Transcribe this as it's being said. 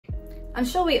I'm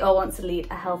sure we all want to lead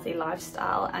a healthy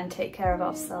lifestyle and take care of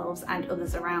ourselves and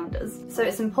others around us, so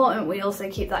it's important we also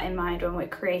keep that in mind when we're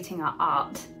creating our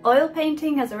art. Oil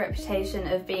painting has a reputation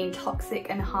of being toxic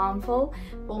and harmful,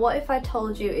 but what if I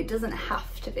told you it doesn't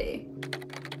have to be?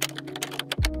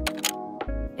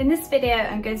 In this video,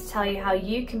 I'm going to tell you how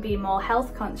you can be more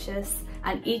health conscious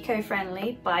and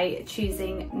eco-friendly by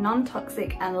choosing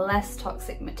non-toxic and less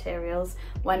toxic materials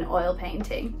when oil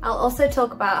painting. I'll also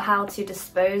talk about how to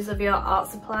dispose of your art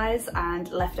supplies and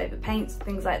leftover paints,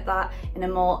 things like that, in a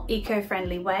more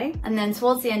eco-friendly way. And then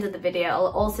towards the end of the video, I'll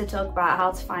also talk about how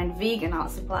to find vegan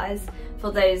art supplies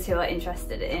for those who are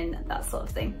interested in that sort of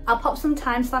thing. I'll pop some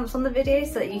timestamps on the video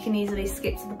so that you can easily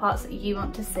skip to the parts that you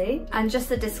want to see. And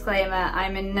just a disclaimer,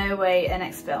 I'm in no way an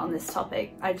expert on this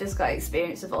topic. I've just got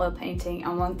experience with oil painting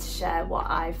and want to share what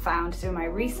I've found through my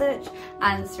research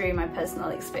and through my personal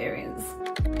experience.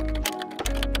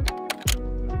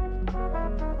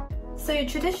 So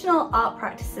traditional art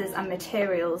practices and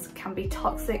materials can be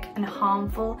toxic and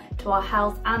harmful to our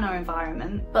health and our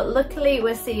environment, but luckily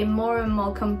we're seeing more and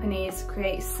more companies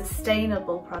create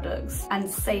sustainable products and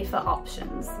safer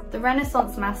options. The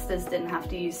Renaissance masters didn't have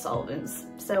to use solvents,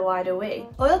 so why do we?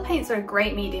 Oil paints are a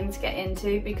great medium to get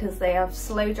into because they have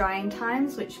slow drying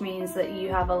times, which means that you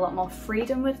have a lot more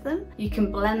freedom with them. You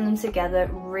can blend them together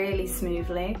really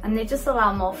smoothly, and they just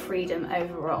allow more freedom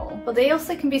overall. But they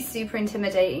also can be super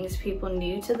intimidating to people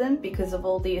new to them because of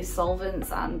all the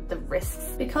solvents and the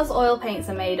risks. Because oil paints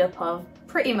are made up of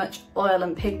pretty much oil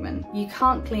and pigment, you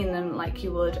can't clean them like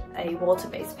you would a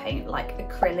water-based paint like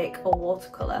acrylic or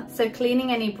watercolour. So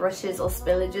cleaning any brushes or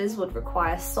spillages would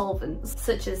require solvents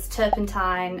such as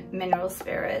turpentine, mineral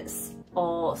spirits,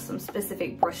 or some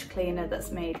specific brush cleaner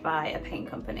that's made by a paint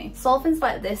company. Solvents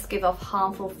like this give off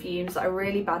harmful fumes that are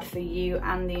really bad for you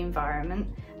and the environment,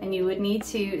 and you would need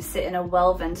to sit in a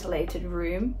well-ventilated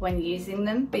room when using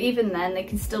them, but even then they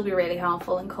can still be really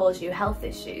harmful and cause you health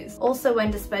issues. Also, when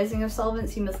disposing of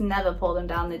solvents, you must never pour them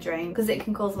down the drain because it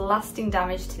can cause lasting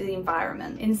damage to the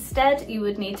environment. Instead, you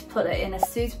would need to put it in a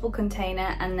suitable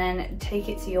container and then take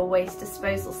it to your waste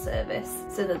disposal service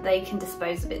so that they can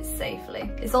dispose of it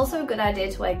safely. It's also a good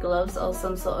idea to wear gloves or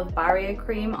some sort of barrier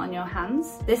cream on your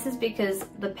hands. This is because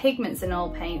the pigments in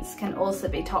oil paints can also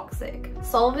be toxic.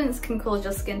 Solvents can cause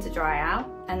your skin to dry out,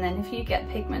 and then if you get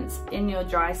pigments in your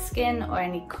dry skin or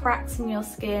any cracks in your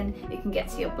skin, it can get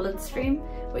to your bloodstream,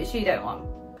 which you don't want.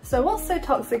 So what's so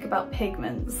toxic about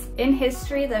pigments? In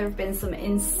history, there have been some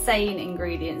insane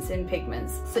ingredients in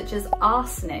pigments, such as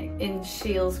arsenic in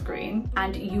Scheele's green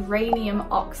and uranium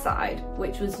oxide,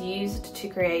 which was used to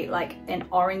create like an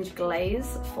orange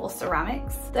glaze for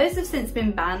ceramics. Those have since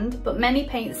been banned, but many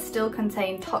paints still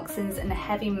contain toxins and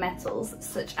heavy metals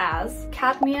such as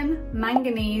cadmium,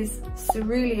 manganese,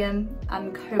 ceruleum,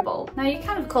 and cobalt. Now you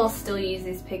can of course still use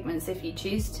these pigments if you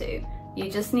choose to. You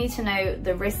just need to know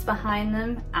the risks behind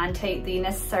them and take the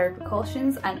necessary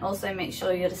precautions, and also make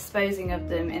sure you're disposing of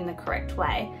them in the correct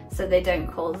way so they don't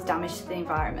cause damage to the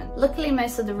environment. Luckily,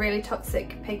 most of the really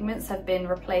toxic pigments have been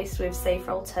replaced with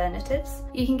safer alternatives.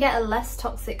 You can get a less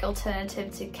toxic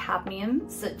alternative to cadmium,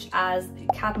 such as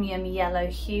cadmium yellow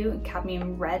hue and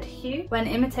cadmium red hue. When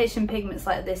imitation pigments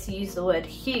like this use the word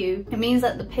hue, it means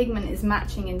that the pigment is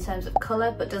matching in terms of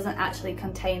colour but doesn't actually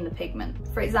contain the pigment.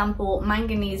 For example,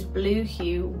 manganese blue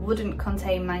hue wouldn't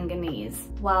contain manganese,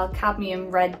 while cadmium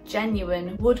red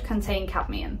genuine would contain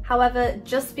cadmium. However,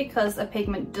 just because a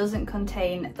pigment doesn't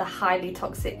contain the highly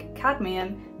toxic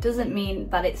cadmium doesn't mean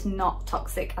that it's not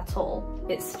toxic at all.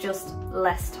 It's just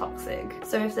less toxic.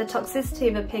 So if the toxicity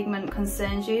of a pigment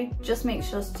concerns you, just make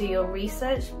sure to do your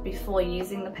research before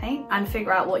using the paint and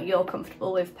figure out what you're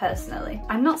comfortable with personally.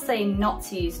 I'm not saying not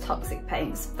to use toxic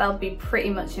paints, that would be pretty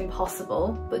much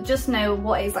impossible, but just know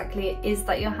what exactly it is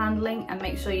that you're handling and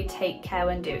make sure you take care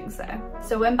when doing so.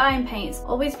 So when buying paints,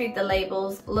 always read the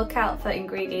labels, look out for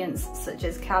ingredients such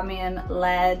as cadmium,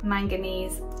 lead,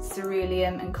 manganese,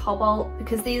 ceruleum and cobalt,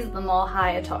 because these are the more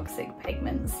higher toxic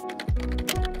pigments.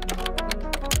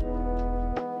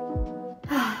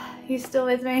 You still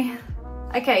with me?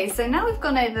 Okay, so now we've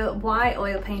gone over why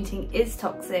oil painting is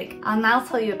toxic, I'll now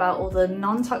tell you about all the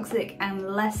non-toxic and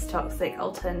less toxic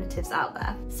alternatives out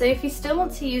there. So if you still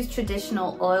want to use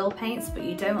traditional oil paints but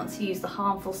you don't want to use the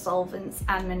harmful solvents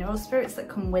and mineral spirits that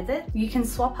come with it, you can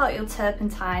swap out your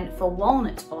turpentine for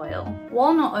walnut oil.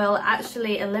 Walnut oil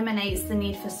actually eliminates the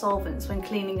need for solvents when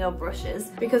cleaning your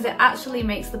brushes because it actually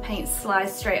makes the paint slide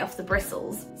straight off the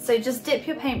bristles. So just dip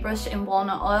your paintbrush in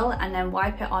walnut oil and then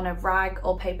wipe it on a rag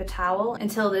or paper towel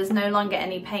until there's no longer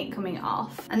any paint coming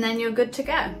off, and then you're good to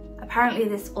go. Apparently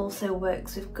this also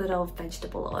works with good old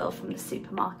vegetable oil from the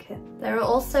supermarket. There are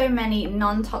also many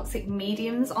non-toxic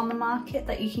mediums on the market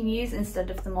that you can use instead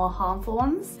of the more harmful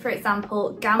ones. For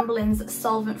example, Gamblin's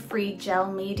solvent-free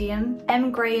gel medium,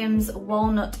 M. Graham's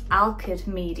walnut alkyd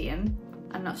medium,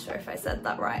 I'm not sure if I said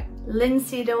that right,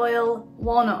 linseed oil,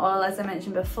 walnut oil as I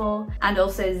mentioned before, and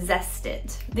also Zest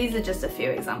It. These are just a few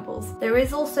examples. There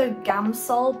is also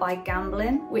Gamsol by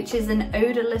Gamblin, which is an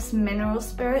odorless mineral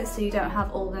spirit, so you don't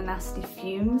have all the nasty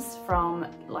fumes from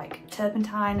like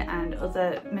turpentine and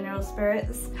other mineral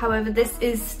spirits. However, this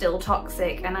is still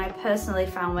toxic, and I personally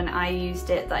found when I used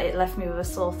it that it left me with a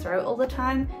sore throat all the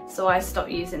time, so I stopped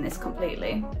using this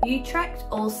completely. Utrecht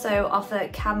also offer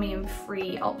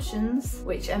cadmium-free options,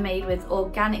 which are made with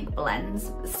organic blends,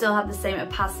 but still have the same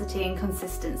opacity and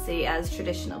consistency as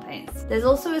traditional paints. There's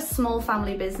also a small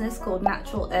family business called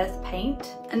Natural Earth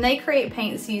Paint, and they create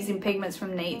paints using pigments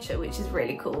from nature, which is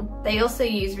really cool. They also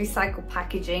use recycled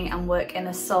packaging and work in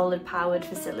a solar powered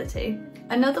facility.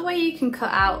 Another way you can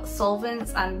cut out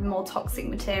solvents and more toxic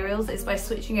materials is by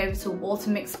switching over to water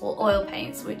mixable oil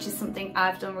paints, which is something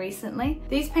I've done recently.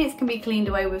 These paints can be cleaned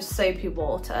away with soapy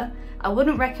water. I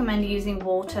wouldn't recommend using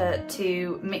water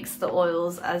to mix the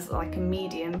oils as like a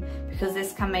medium, because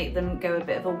this can make them go a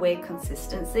bit of a weird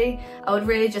consistency. I would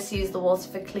really just use the water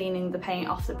for cleaning the paint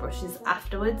off the brushes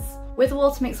afterwards. With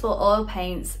water mixable oil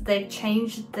paints, they've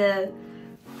changed the...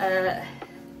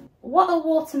 what are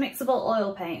water mixable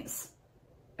oil paints?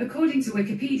 According to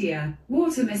Wikipedia,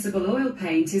 water miscible oil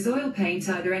paint is oil paint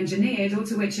either engineered or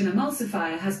to which an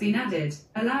emulsifier has been added,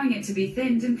 allowing it to be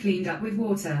thinned and cleaned up with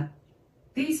water.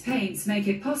 These paints make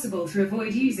it possible to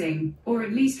avoid using, or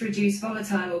at least reduce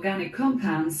volatile organic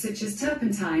compounds such as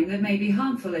turpentine that may be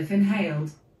harmful if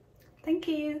inhaled. Thank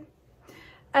you.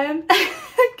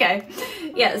 Okay,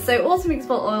 yeah, so water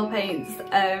mixable oil paints,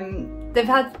 they've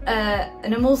had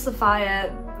an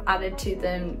emulsifier added to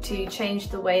them to change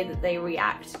the way that they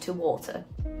react to water.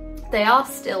 They are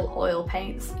still oil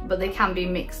paints, but they can be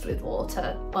mixed with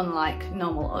water, unlike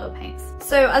normal oil paints.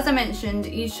 So as I mentioned,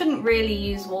 you shouldn't really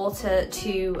use water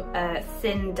to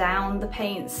thin down the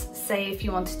paints. Say if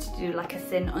you wanted to do like a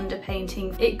thin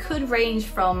underpainting, it could range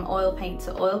from oil paint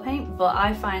to oil paint, but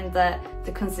I find that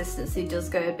the consistency does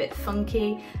go a bit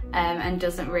funky and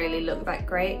doesn't really look that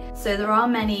great. So there are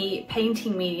many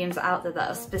painting mediums out there that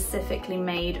are specifically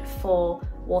made for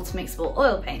water mixable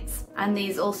oil paints, and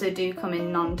these also do come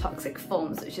in non-toxic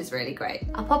forms, which is really great.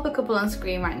 I'll pop a couple on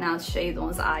screen right now to show you the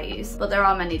ones that I use, but there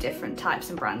are many different types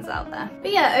and brands out there.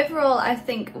 But yeah, overall I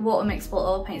think water mixable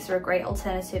oil paints are a great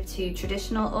alternative to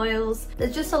traditional oils.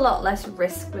 There's just a lot less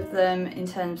risk with them in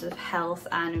terms of health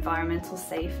and environmental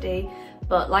safety,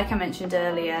 but like I mentioned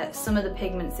earlier, some of the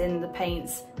pigments in the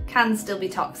paints can still be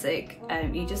toxic.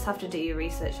 You just have to do your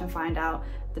research and find out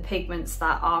the pigments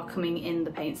that are coming in the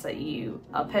paints that you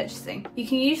are purchasing. You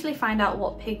can usually find out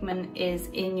what pigment is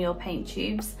in your paint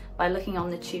tubes by looking on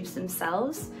the tubes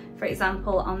themselves. For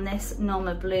example, on this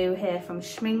Norma Blue here from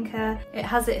Schminker, it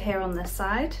has it here on the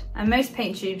side, and most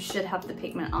paint tubes should have the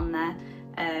pigment on there,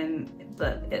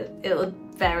 but it'll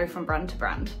vary from brand to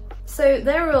brand. So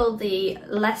there are all the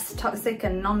less toxic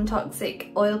and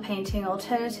non-toxic oil painting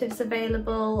alternatives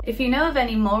available. If you know of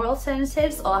any more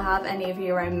alternatives or have any of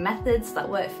your own methods that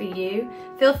work for you,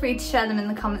 feel free to share them in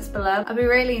the comments below. I'd be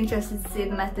really interested to see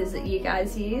the methods that you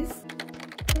guys use.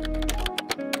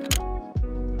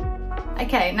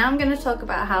 Okay, now I'm going to talk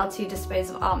about how to dispose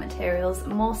of art materials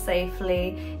more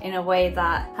safely in a way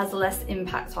that has less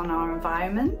impact on our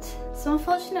environment. So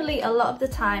unfortunately, a lot of the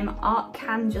time, art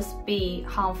can just be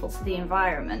harmful to the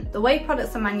environment. The way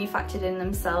products are manufactured in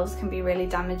themselves can be really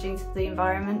damaging to the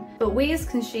environment, but we as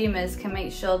consumers can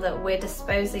make sure that we're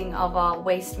disposing of our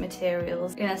waste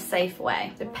materials in a safe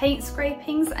way. The paint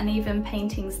scrapings and even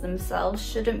paintings themselves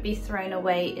shouldn't be thrown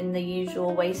away in the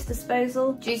usual waste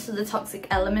disposal due to the toxic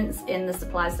elements in the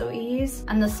supplies that we use,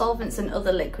 and the solvents and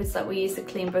other liquids that we use to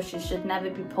clean brushes should never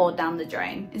be poured down the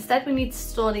drain. Instead, we need to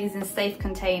store these in safe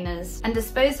containers and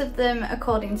dispose of them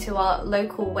according to our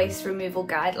local waste removal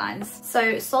guidelines.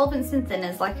 So solvents and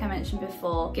thinners, like I mentioned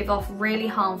before, give off really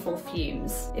harmful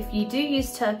fumes. If you do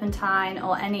use turpentine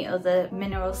or any other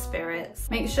mineral spirits,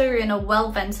 make sure you're in a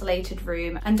well-ventilated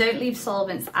room and don't leave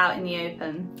solvents out in the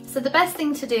open. So the best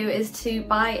thing to do is to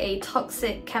buy a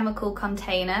toxic chemical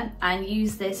container and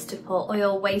use this to put your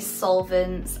oil waste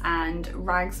solvents and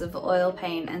rags of oil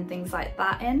paint and things like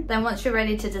that in. Then once you're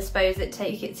ready to dispose it,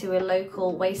 take it to a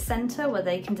local waste centre where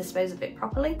they can dispose of it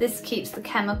properly. This keeps the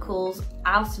chemicals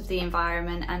out of the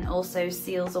environment and also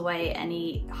seals away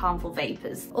any harmful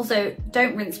vapours. Also,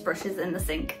 don't rinse brushes in the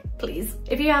sink, please.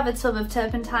 If you have a tub of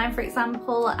turpentine, for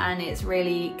example, and it's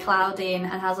really cloudy and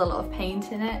has a lot of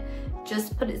paint in it,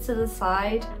 just put it to the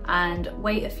side and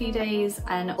wait a few days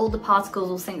and all the particles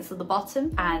will sink to the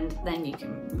bottom and then you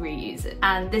can reuse it.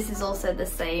 And this is also the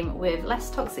same with less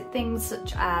toxic things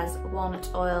such as walnut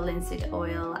oil, linseed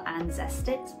oil and zest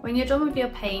it. When you're done with your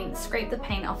paint, scrape the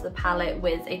paint off the palette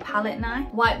with a palette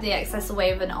knife, wipe the excess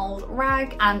away with an old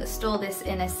rag and store this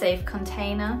in a safe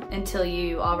container until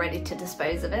you are ready to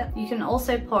dispose of it. You can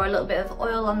also pour a little bit of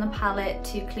oil on the palette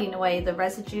to clean away the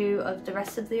residue of the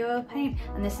rest of the oil paint,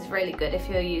 and this is really good if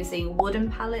you're using wooden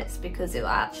palettes because it will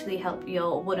actually help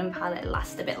your wooden palette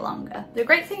last a bit longer. The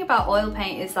great thing about oil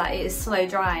paint is that it is slow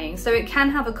drying, so it can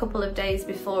have a couple of days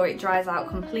before it dries out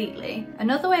completely.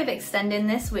 Another way of extending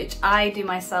this, which I do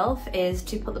myself, is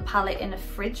to put the palette in a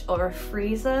fridge or a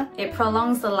freezer. It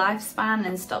prolongs the lifespan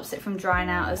and stops it from drying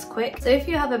out as quick. So if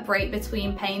you have a break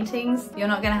between paintings, you're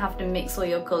not going to have to mix all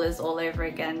your colours all over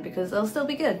again because they'll still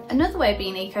be good. Another way of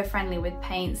being eco-friendly with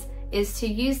paints is to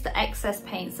use the excess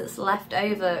paints that's left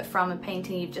over from a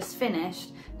painting you've just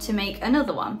finished to make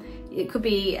another one. It could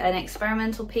be an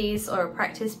experimental piece or a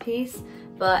practice piece,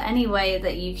 but any way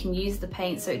that you can use the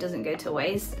paint so it doesn't go to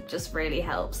waste just really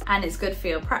helps. And it's good for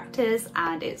your practice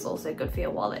and it's also good for your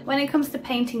wallet. When it comes to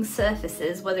painting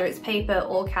surfaces, whether it's paper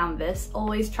or canvas,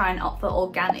 always try and opt for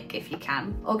organic if you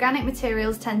can. Organic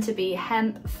materials tend to be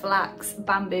hemp, flax,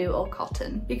 bamboo or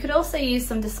cotton. You could also use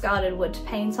some discarded wood to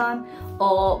paint on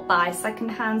or buy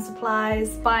secondhand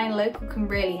supplies. Buying local can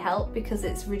really help because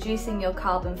it's reducing your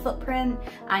carbon footprint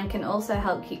and can also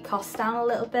help keep costs down a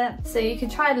little bit. So you can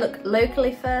try and look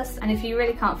locally first, and if you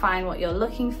really can't find what you're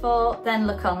looking for, then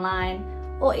look online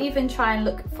or even try and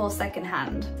look for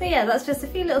secondhand. So yeah, that's just a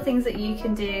few little things that you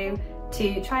can do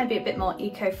to try and be a bit more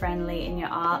eco-friendly in your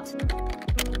art.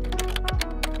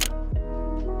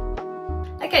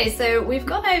 Okay, so we've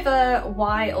gone over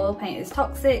why oil paint is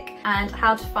toxic and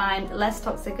how to find less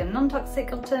toxic and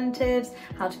non-toxic alternatives,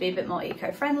 how to be a bit more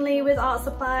eco-friendly with art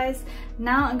supplies.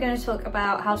 Now I'm going to talk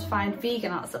about how to find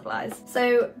vegan art supplies.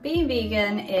 So being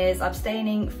vegan is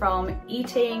abstaining from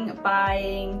eating,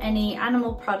 buying any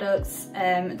animal products,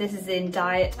 this is in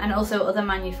diet, and also other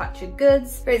manufactured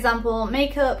goods, for example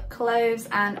makeup, clothes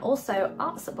and also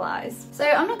art supplies. So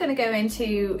I'm not going to go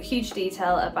into huge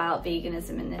detail about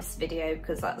veganism in this video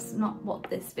because that's not what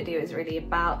this video is really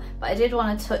about, but I did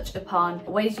want to touch upon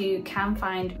ways you can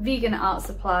find vegan art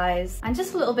supplies and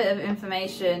just a little bit of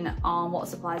information on what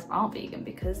supplies aren't vegan,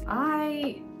 because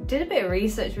I did a bit of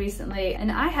research recently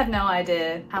and I had no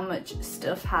idea how much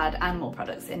stuff had animal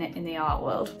products in it in the art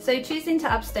world. So choosing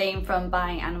to abstain from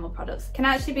buying animal products can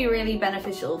actually be really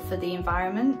beneficial for the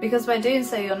environment, because by doing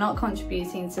so you're not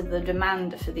contributing to the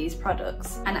demand for these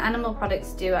products, and animal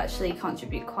products do actually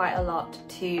contribute quite a lot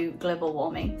to global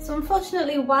warming. So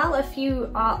unfortunately, while a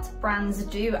few art brands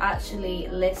do actually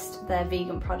list their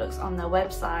vegan products on their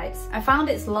websites, I found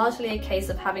it's largely a case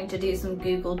of having to do some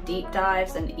Google deep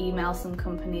dives and email some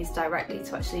companies directly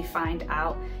to actually find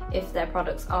out if their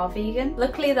products are vegan.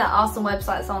 Luckily there are some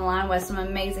websites online where some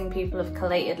amazing people have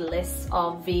collated lists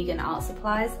of vegan art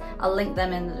supplies. I'll link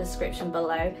them in the description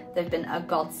below. They've been a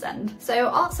godsend. So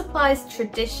art supplies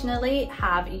traditionally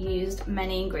have used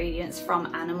many ingredients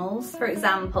from animals. For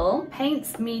example,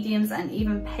 paints, mediums and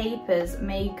even papers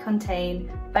may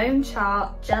contain bone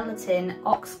char, gelatin,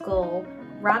 ox gall,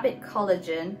 rabbit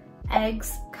collagen,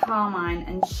 eggs, carmine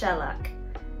and shellac.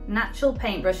 Natural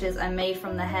paintbrushes are made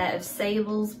from the hair of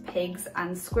sables, pigs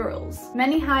and squirrels.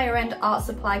 Many higher end art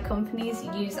supply companies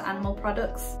use animal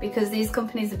products because these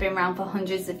companies have been around for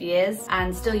hundreds of years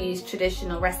and still use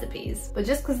traditional recipes. But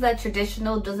just because they're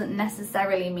traditional doesn't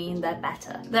necessarily mean they're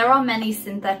better. There are many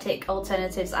synthetic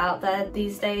alternatives out there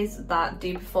these days that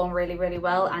do perform really, really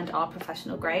well and are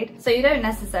professional grade. So you don't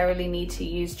necessarily need to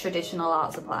use traditional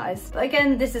art supplies. But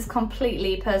again, this is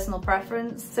completely personal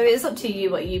preference, so it's up to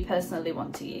you what you personally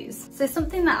want to use. So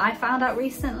something that I found out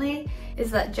recently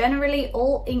is that generally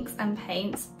all inks and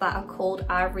paints that are called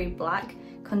ivory black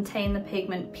contain the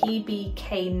pigment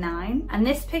PBK9, and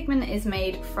this pigment is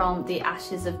made from the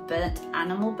ashes of burnt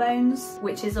animal bones,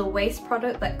 which is a waste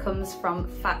product that comes from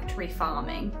factory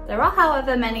farming. There are,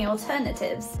 however, many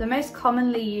alternatives. The most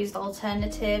commonly used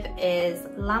alternative is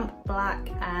lamp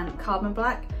black and carbon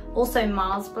black, also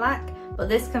Mars black, but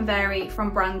this can vary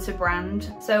from brand to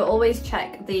brand, so always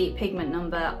check the pigment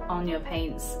number on your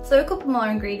paints. So a couple more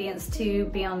ingredients to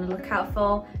be on the lookout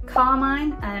for.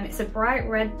 Carmine, it's a bright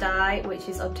red dye which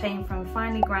is obtained from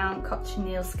finely ground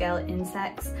cochineal scale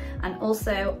insects, and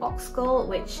also oxgall,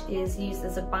 which is used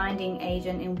as a binding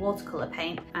agent in watercolour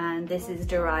paint, and this is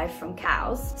derived from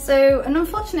cows. So an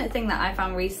unfortunate thing that I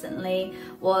found recently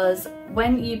was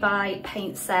when you buy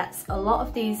paint sets, a lot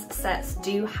of these sets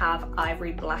do have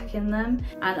ivory black in them,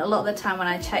 and a lot of the time when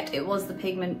I checked it was the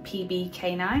pigment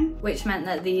PBK9, which meant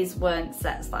that these weren't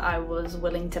sets that I was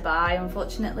willing to buy,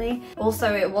 unfortunately.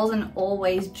 Also, it wasn't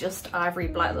always just ivory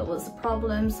black that was the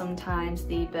problem. Sometimes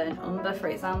the burnt umber, for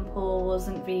example,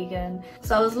 wasn't vegan.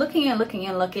 So I was looking and looking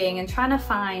and looking and trying to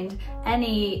find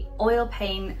any oil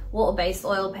paint, water-based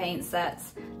oil paint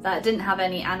sets that didn't have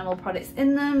any animal products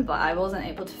in them, but I wasn't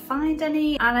able to find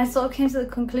any. And I sort of came to the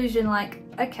conclusion, like,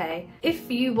 okay, if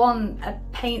you want a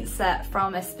paint set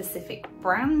from a specific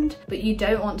brand, but you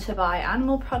don't want to buy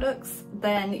animal products,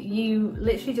 then you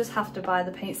literally just have to buy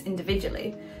the paints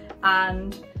individually.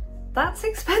 And that's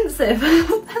expensive.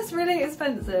 That's really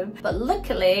expensive. But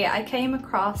luckily I came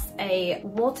across a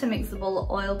water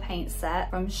mixable oil paint set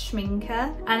from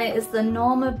Schminker, and it is the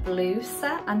Norma Blue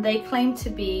set, and they claim to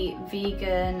be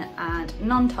vegan and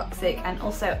non-toxic and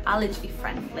also allergy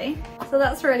friendly. So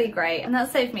that's really great, and that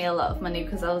saved me a lot of money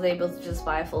because I was able to just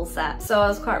buy a full set. So I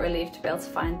was quite relieved to be able to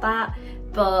find that,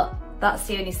 but that's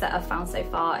the only set I've found so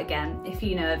far. Again, if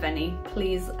you know of any,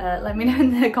 please let me know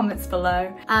in the comments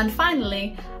below. And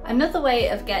finally, another way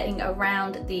of getting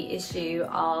around the issue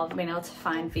of being able to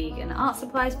find vegan art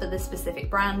supplies for the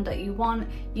specific brand that you want,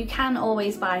 you can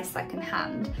always buy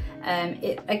secondhand.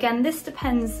 Again, this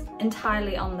depends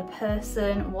entirely on the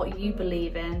person, what you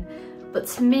believe in, but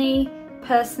to me,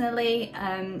 personally,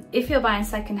 if you're buying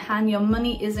secondhand, your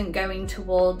money isn't going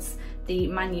towards the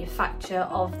manufacture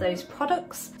of those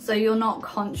products, so you're not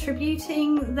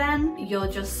contributing then, you're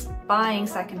just buying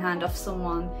secondhand off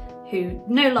someone who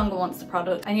no longer wants the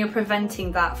product, and you're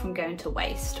preventing that from going to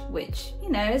waste, which, you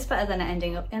know, is better than it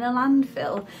ending up in a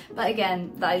landfill. But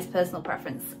again, that is personal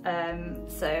preference,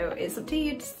 so it's up to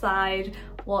you to decide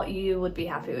what you would be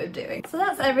happy with doing. So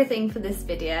that's everything for this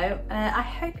video. I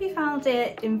hope you found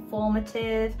it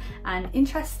informative and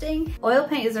interesting. Oil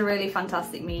paint is a really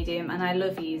fantastic medium and I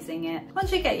love using it.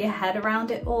 Once you get your head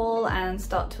around it all and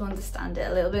start to understand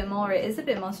it a little bit more, it is a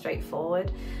bit more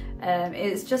straightforward.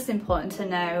 It's just important to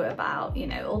know about, you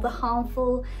know, all the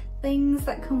harmful things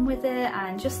that come with it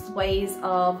and just ways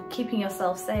of keeping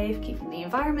yourself safe, keeping the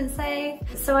environment safe.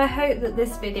 So I hope that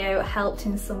this video helped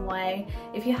in some way.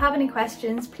 If you have any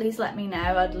questions, please let me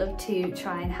know. I'd love to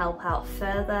try and help out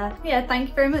further. Yeah, thank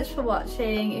you very much for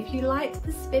watching. If you liked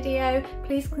this video,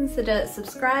 please consider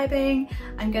subscribing.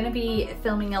 I'm going to be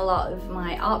filming a lot of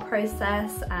my art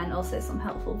process and also some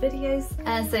helpful videos,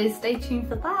 so stay tuned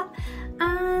for that.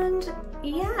 And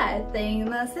yeah, I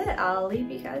think that's it. I'll leave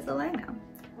you guys alone now.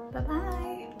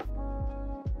 Bye-bye.